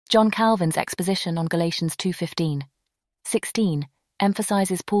John Calvin's exposition on Galatians 2:15-16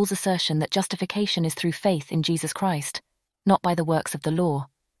 emphasizes Paul's assertion that justification is through faith in Jesus Christ, not by the works of the law.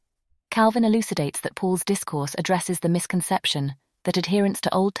 Calvin elucidates that Paul's discourse addresses the misconception that adherence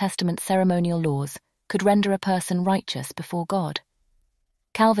to Old Testament ceremonial laws could render a person righteous before God.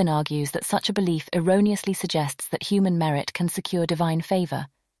 Calvin argues that such a belief erroneously suggests that human merit can secure divine favor,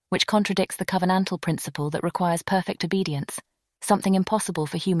 which contradicts the covenantal principle that requires perfect obedience, something impossible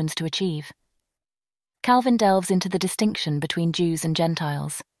for humans to achieve. Calvin delves into the distinction between Jews and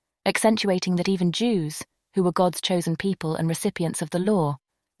Gentiles, accentuating that even Jews, who were God's chosen people and recipients of the law,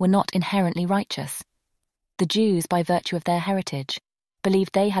 were not inherently righteous. The Jews, by virtue of their heritage,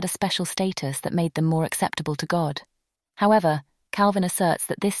 believed they had a special status that made them more acceptable to God. However, Calvin asserts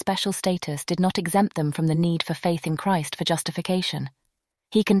that this special status did not exempt them from the need for faith in Christ for justification.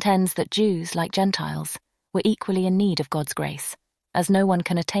 He contends that Jews, like Gentiles, were equally in need of God's grace, as no one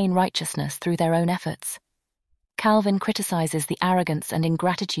can attain righteousness through their own efforts. Calvin criticizes the arrogance and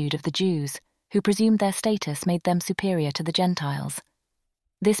ingratitude of the Jews, who presumed their status made them superior to the Gentiles.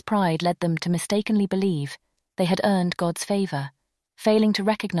 This pride led them to mistakenly believe they had earned God's favor, failing to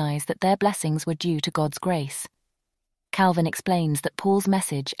recognize that their blessings were due to God's grace. Calvin explains that Paul's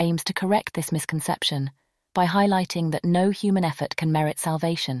message aims to correct this misconception by highlighting that no human effort can merit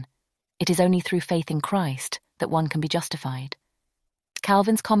salvation. It is only through faith in Christ that one can be justified.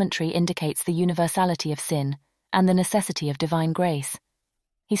 Calvin's commentary indicates the universality of sin and the necessity of divine grace.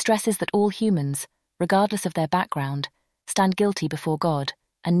 He stresses that all humans, regardless of their background, stand guilty before God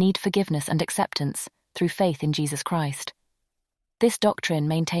and need forgiveness and acceptance through faith in Jesus Christ. This doctrine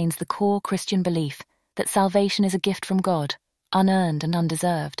maintains the core Christian belief that salvation is a gift from God, unearned and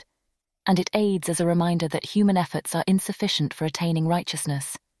undeserved, and it aids as a reminder that human efforts are insufficient for attaining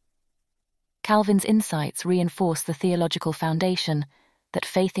righteousness. Calvin's insights reinforce the theological foundation that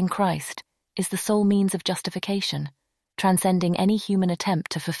faith in Christ is the sole means of justification, transcending any human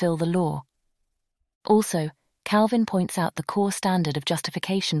attempt to fulfill the law. Also, Calvin points out the core standard of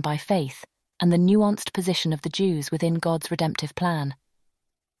justification by faith and the nuanced position of the Jews within God's redemptive plan.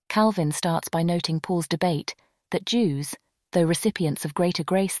 Calvin starts by noting Paul's debate that Jews, though recipients of greater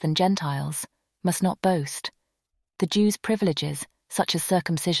grace than Gentiles, must not boast. The Jews' privileges, such as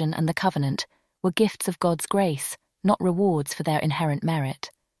circumcision and the covenant, were gifts of God's grace, not rewards for their inherent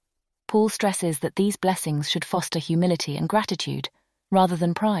merit. Paul stresses that these blessings should foster humility and gratitude, rather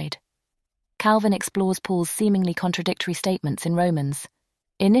than pride. Calvin explores Paul's seemingly contradictory statements in Romans.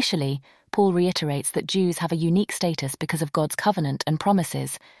 Initially, Paul reiterates that Jews have a unique status because of God's covenant and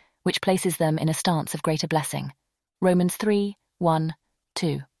promises, which places them in a stance of greater blessing. Romans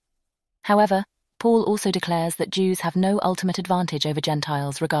 3:1-2. However, Paul also declares that Jews have no ultimate advantage over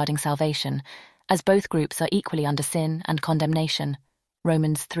Gentiles regarding salvation, as both groups are equally under sin and condemnation.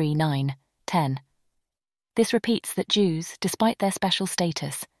 Romans 3:9-10. This repeats that Jews, despite their special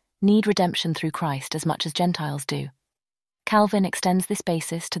status, need redemption through Christ as much as Gentiles do. Calvin extends this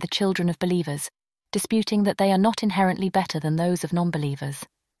basis to the children of believers, disputing that they are not inherently better than those of non-believers.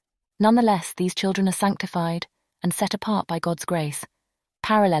 Nonetheless, these children are sanctified and set apart by God's grace,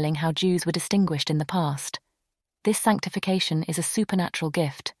 paralleling how Jews were distinguished in the past. This sanctification is a supernatural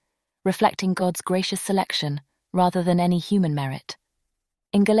gift, reflecting God's gracious selection rather than any human merit.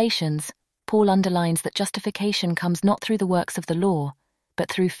 In Galatians, Paul underlines that justification comes not through the works of the law, but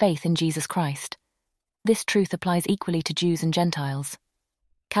through faith in Jesus Christ. This truth applies equally to Jews and Gentiles.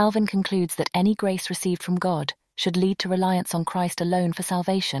 Calvin concludes that any grace received from God should lead to reliance on Christ alone for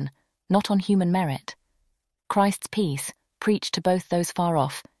salvation, not on human merit. Christ's peace, preached to both those far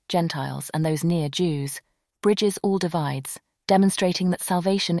off, Gentiles, and those near, Jews, bridges all divides, demonstrating that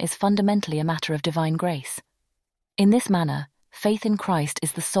salvation is fundamentally a matter of divine grace. In this manner, faith in Christ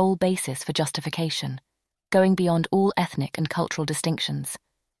is the sole basis for justification, going beyond all ethnic and cultural distinctions.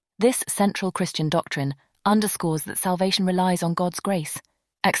 This central Christian doctrine underscores that salvation relies on God's grace,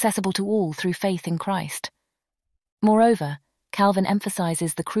 accessible to all through faith in Christ. Moreover, Calvin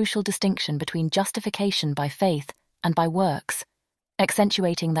emphasizes the crucial distinction between justification by faith and by works,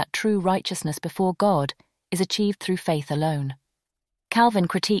 accentuating that true righteousness before God is achieved through faith alone. Calvin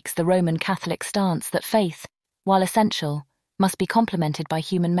critiques the Roman Catholic stance that faith, while essential, must be complemented by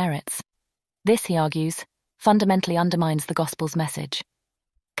human merits. This, he argues, fundamentally undermines the gospel's message.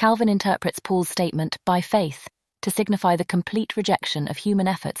 Calvin interprets Paul's statement, by faith, to signify the complete rejection of human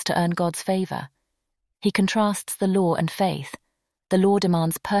efforts to earn God's favor. He contrasts the law and faith. The law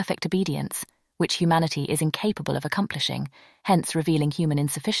demands perfect obedience, which humanity is incapable of accomplishing, hence revealing human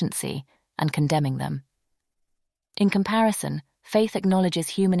insufficiency and condemning them. In comparison, faith acknowledges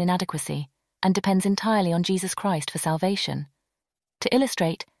human inadequacy and depends entirely on Jesus Christ for salvation. To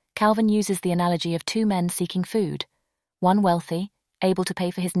illustrate, Calvin uses the analogy of two men seeking food, one wealthy, able to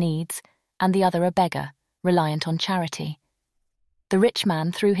pay for his needs, and the other a beggar, reliant on charity. The rich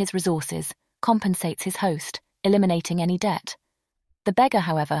man, through his resources, compensates his host, eliminating any debt. The beggar,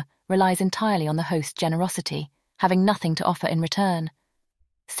 however, relies entirely on the host's generosity, having nothing to offer in return.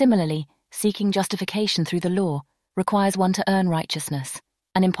 Similarly, seeking justification through the law requires one to earn righteousness,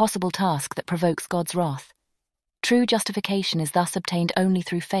 an impossible task that provokes God's wrath. True justification is thus obtained only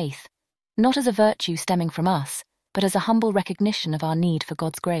through faith, not as a virtue stemming from us, but as a humble recognition of our need for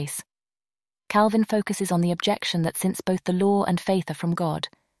God's grace. Calvin focuses on the objection that since both the law and faith are from God,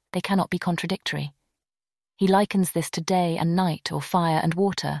 they cannot be contradictory. He likens this to day and night, or fire and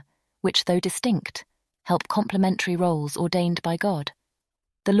water, which, though distinct, help complementary roles ordained by God.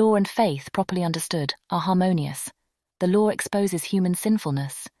 The law and faith, properly understood, are harmonious. The law exposes human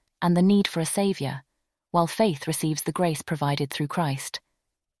sinfulness and the need for a saviour, while faith receives the grace provided through Christ.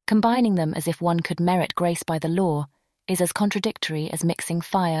 Combining them as if one could merit grace by the law is as contradictory as mixing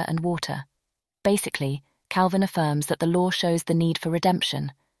fire and water. Basically, Calvin affirms that the law shows the need for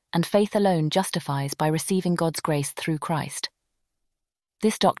redemption, and faith alone justifies by receiving God's grace through Christ.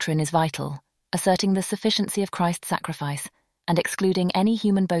 This doctrine is vital, asserting the sufficiency of Christ's sacrifice and excluding any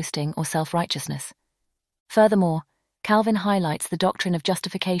human boasting or self-righteousness. Furthermore, Calvin highlights the doctrine of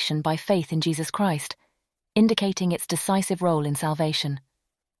justification by faith in Jesus Christ, indicating its decisive role in salvation.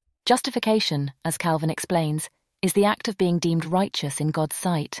 Justification, as Calvin explains, is the act of being deemed righteous in God's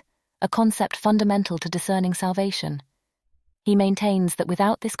sight, a concept fundamental to discerning salvation. He maintains that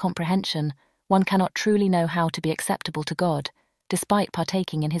without this comprehension, one cannot truly know how to be acceptable to God, despite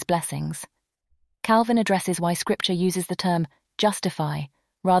partaking in his blessings. Calvin addresses why Scripture uses the term justify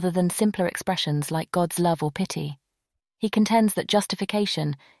rather than simpler expressions like God's love or pity. He contends that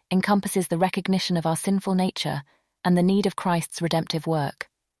justification encompasses the recognition of our sinful nature and the need of Christ's redemptive work.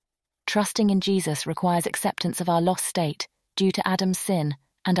 Trusting in Jesus requires acceptance of our lost state due to Adam's sin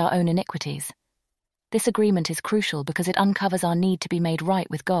and our own iniquities. This agreement is crucial because it uncovers our need to be made right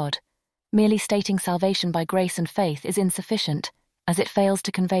with God. Merely stating salvation by grace and faith is insufficient, as it fails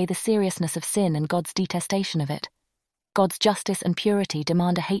to convey the seriousness of sin and God's detestation of it. God's justice and purity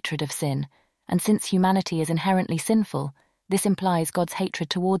demand a hatred of sin, and since humanity is inherently sinful, this implies God's hatred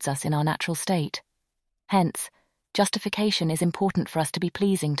towards us in our natural state. Hence, justification is important for us to be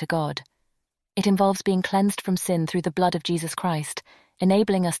pleasing to God. It involves being cleansed from sin through the blood of Jesus Christ,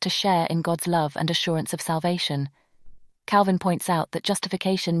 enabling us to share in God's love and assurance of salvation. Calvin points out that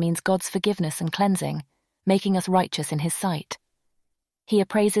justification means God's forgiveness and cleansing, making us righteous in his sight. He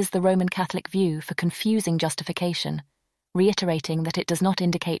appraises the Roman Catholic view for confusing justification, reiterating that it does not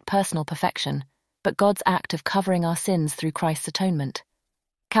indicate personal perfection, but God's act of covering our sins through Christ's atonement.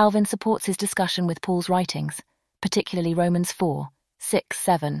 Calvin supports his discussion with Paul's writings, particularly Romans 4, 6,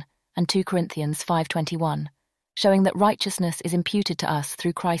 7, and 2 Corinthians 5:21, showing that righteousness is imputed to us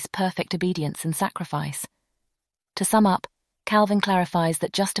through Christ's perfect obedience and sacrifice. To sum up, Calvin clarifies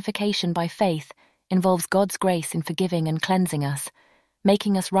that justification by faith involves God's grace in forgiving and cleansing us,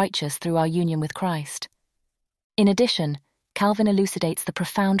 making us righteous through our union with Christ. In addition, Calvin elucidates the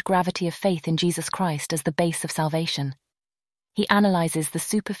profound gravity of faith in Jesus Christ as the base of salvation. He analyzes the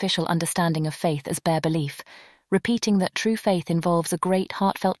superficial understanding of faith as bare belief, repeating that true faith involves a great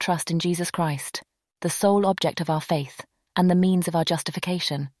heartfelt trust in Jesus Christ, the sole object of our faith, and the means of our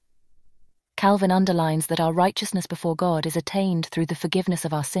justification. Calvin underlines that our righteousness before God is attained through the forgiveness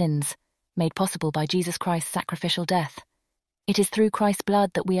of our sins, made possible by Jesus Christ's sacrificial death. It is through Christ's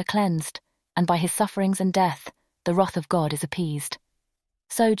blood that we are cleansed, and by his sufferings and death, the wrath of God is appeased.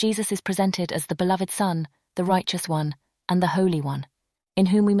 So Jesus is presented as the beloved Son, the righteous one, and the Holy One, in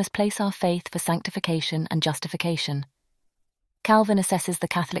whom we must place our faith for sanctification and justification. Calvin assesses the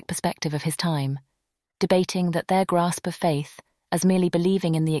Catholic perspective of his time, debating that their grasp of faith, as merely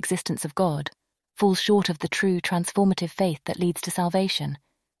believing in the existence of God, falls short of the true transformative faith that leads to salvation.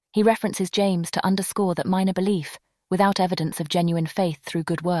 He references James to underscore that minor belief, without evidence of genuine faith through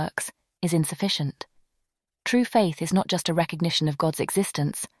good works, is insufficient. True faith is not just a recognition of God's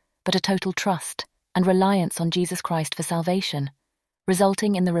existence, but a total trust and reliance on Jesus Christ for salvation,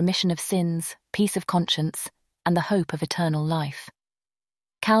 resulting in the remission of sins, peace of conscience, and the hope of eternal life.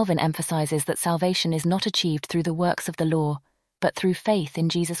 Calvin emphasizes that salvation is not achieved through the works of the law, but through faith in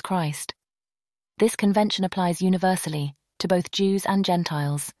Jesus Christ. This convention applies universally to both Jews and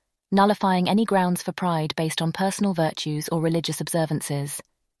Gentiles, nullifying any grounds for pride based on personal virtues or religious observances.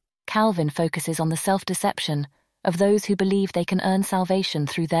 Calvin focuses on the self-deception of those who believe they can earn salvation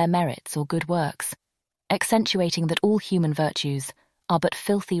through their merits or good works, accentuating that all human virtues are but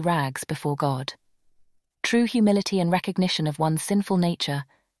filthy rags before God. True humility and recognition of one's sinful nature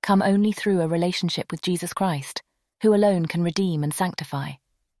come only through a relationship with Jesus Christ, who alone can redeem and sanctify.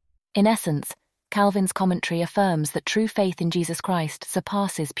 In essence, Calvin's commentary affirms that true faith in Jesus Christ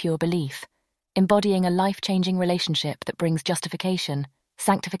surpasses pure belief, embodying a life-changing relationship that brings justification,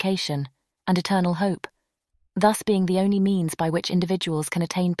 sanctification, and eternal hope, thus being the only means by which individuals can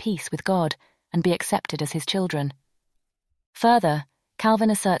attain peace with God and be accepted as his children. Further, Calvin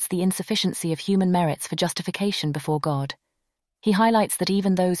asserts the insufficiency of human merits for justification before God. He highlights that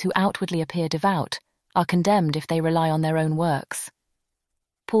even those who outwardly appear devout are condemned if they rely on their own works.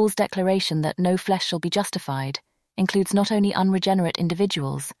 Paul's declaration that no flesh shall be justified includes not only unregenerate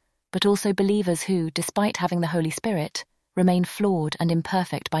individuals, but also believers who, despite having the Holy Spirit, remain flawed and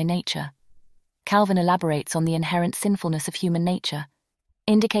imperfect by nature. Calvin elaborates on the inherent sinfulness of human nature,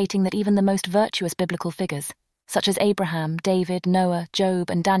 indicating that even the most virtuous biblical figures, such as Abraham, David, Noah, Job,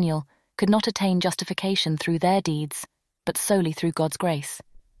 and Daniel, could not attain justification through their deeds, but solely through God's grace.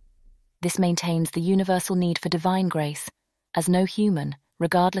 This maintains the universal need for divine grace, as no human,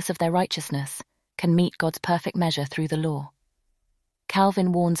 regardless of their righteousness, can meet God's perfect measure through the law.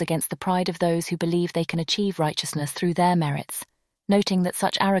 Calvin warns against the pride of those who believe they can achieve righteousness through their merits, noting that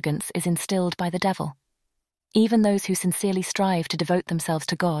such arrogance is instilled by the devil. Even those who sincerely strive to devote themselves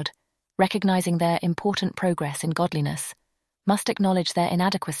to God, recognizing their important progress in godliness, must acknowledge their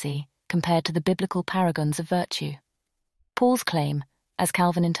inadequacy compared to the biblical paragons of virtue. Paul's claim, as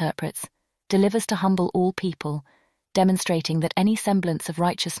Calvin interprets, delivers to humble all people, demonstrating that any semblance of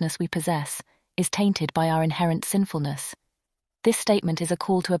righteousness we possess is tainted by our inherent sinfulness. This statement is a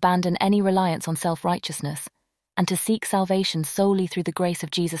call to abandon any reliance on self-righteousness and to seek salvation solely through the grace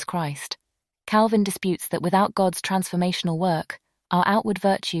of Jesus Christ. Calvin disputes that without God's transformational work, our outward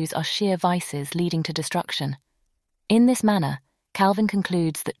virtues are sheer vices leading to destruction. In this manner, Calvin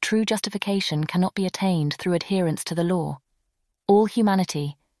concludes that true justification cannot be attained through adherence to the law. All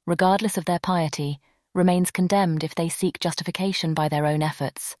humanity, regardless of their piety, remains condemned if they seek justification by their own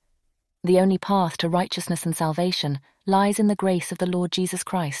efforts. The only path to righteousness and salvation lies in the grace of the Lord Jesus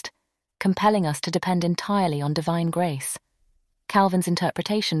Christ, compelling us to depend entirely on divine grace. Calvin's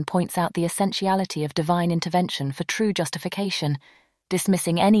interpretation points out the essentiality of divine intervention for true justification,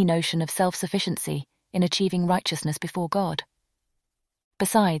 dismissing any notion of self-sufficiency in achieving righteousness before God.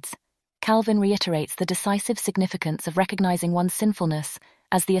 Besides, Calvin reiterates the decisive significance of recognizing one's sinfulness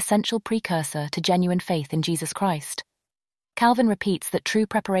as the essential precursor to genuine faith in Jesus Christ. Calvin repeats that true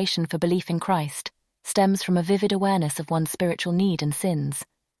preparation for belief in Christ stems from a vivid awareness of one's spiritual need and sins.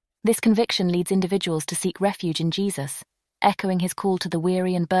 This conviction leads individuals to seek refuge in Jesus, echoing his call to the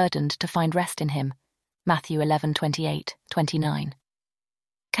weary and burdened to find rest in him. Matthew 11:28-29.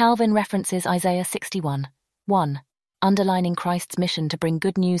 Calvin references Isaiah 61:1, underlining Christ's mission to bring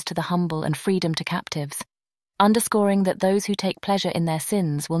good news to the humble and freedom to captives, underscoring that those who take pleasure in their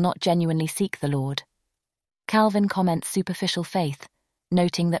sins will not genuinely seek the Lord. Calvin comments superficial faith,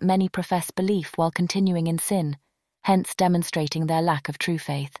 noting that many profess belief while continuing in sin, hence demonstrating their lack of true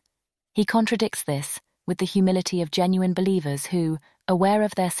faith. He contradicts this with the humility of genuine believers who, aware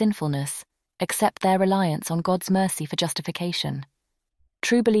of their sinfulness, accept their reliance on God's mercy for justification.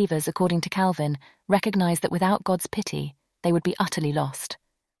 True believers, according to Calvin, recognize that without God's pity, they would be utterly lost.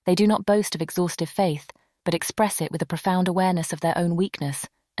 They do not boast of exhaustive faith, but express it with a profound awareness of their own weakness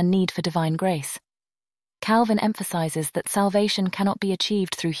and need for divine grace. Calvin emphasizes that salvation cannot be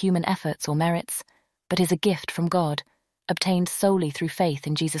achieved through human efforts or merits, but is a gift from God, obtained solely through faith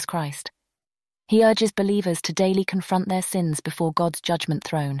in Jesus Christ. He urges believers to daily confront their sins before God's judgment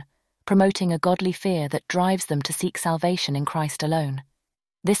throne, promoting a godly fear that drives them to seek salvation in Christ alone.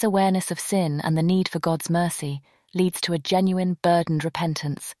 This awareness of sin and the need for God's mercy leads to a genuine, burdened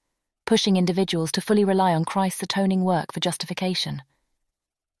repentance, pushing individuals to fully rely on Christ's atoning work for justification.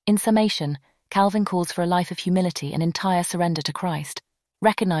 In summation, Calvin calls for a life of humility and entire surrender to Christ,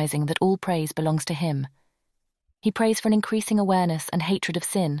 recognizing that all praise belongs to him. He prays for an increasing awareness and hatred of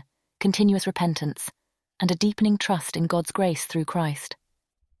sin, continuous repentance, and a deepening trust in God's grace through Christ.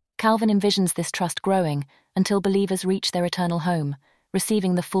 Calvin envisions this trust growing until believers reach their eternal home,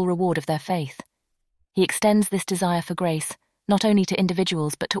 receiving the full reward of their faith. He extends this desire for grace not only to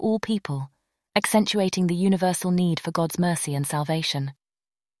individuals but to all people, accentuating the universal need for God's mercy and salvation.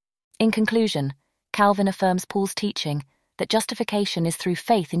 In conclusion, Calvin affirms Paul's teaching that justification is through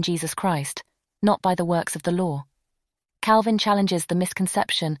faith in Jesus Christ, not by the works of the law. Calvin challenges the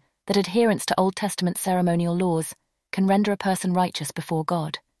misconception that adherence to Old Testament ceremonial laws can render a person righteous before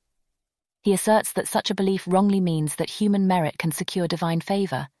God. He asserts that such a belief wrongly means that human merit can secure divine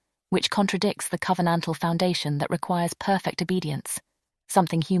favor, which contradicts the covenantal foundation that requires perfect obedience,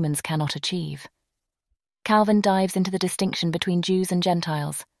 something humans cannot achieve. Calvin dives into the distinction between Jews and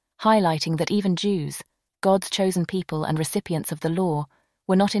Gentiles, highlighting that even Jews, God's chosen people and recipients of the law,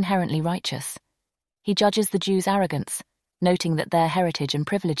 were not inherently righteous. He judges the Jews' arrogance, noting that their heritage and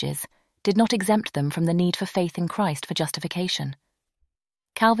privileges did not exempt them from the need for faith in Christ for justification.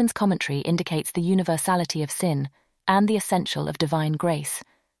 Calvin's commentary indicates the universality of sin and the essential of divine grace,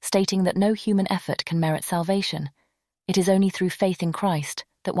 stating that no human effort can merit salvation. It is only through faith in Christ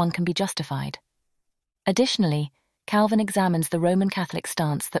that one can be justified. Additionally, Calvin examines the Roman Catholic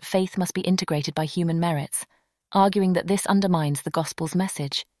stance that faith must be integrated by human merits, arguing that this undermines the gospel's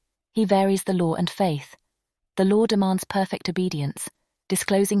message. He varies the law and faith. The law demands perfect obedience,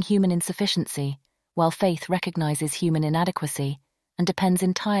 disclosing human insufficiency, while faith recognizes human inadequacy and depends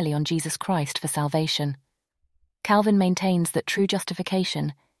entirely on Jesus Christ for salvation. Calvin maintains that true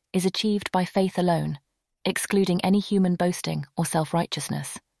justification is achieved by faith alone, excluding any human boasting or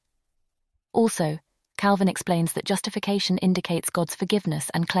self-righteousness. Also, Calvin explains that justification indicates God's forgiveness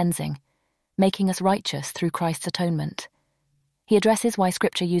and cleansing, making us righteous through Christ's atonement. He addresses why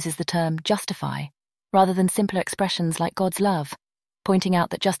Scripture uses the term justify rather than simpler expressions like God's love, pointing out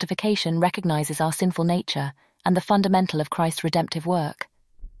that justification recognizes our sinful nature and the fundamental of Christ's redemptive work.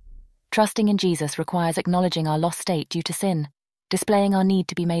 Trusting in Jesus requires acknowledging our lost state due to sin, displaying our need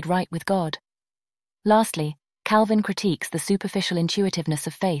to be made right with God. Lastly, Calvin critiques the superficial intuitiveness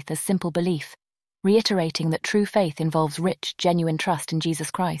of faith as simple belief, reiterating that true faith involves rich, genuine trust in Jesus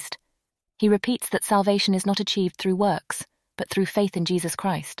Christ. He repeats that salvation is not achieved through works, but through faith in Jesus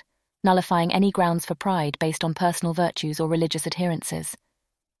Christ, nullifying any grounds for pride based on personal virtues or religious adherences.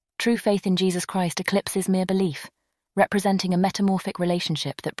 True faith in Jesus Christ eclipses mere belief, representing a metamorphic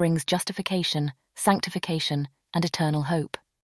relationship that brings justification, sanctification, and eternal hope.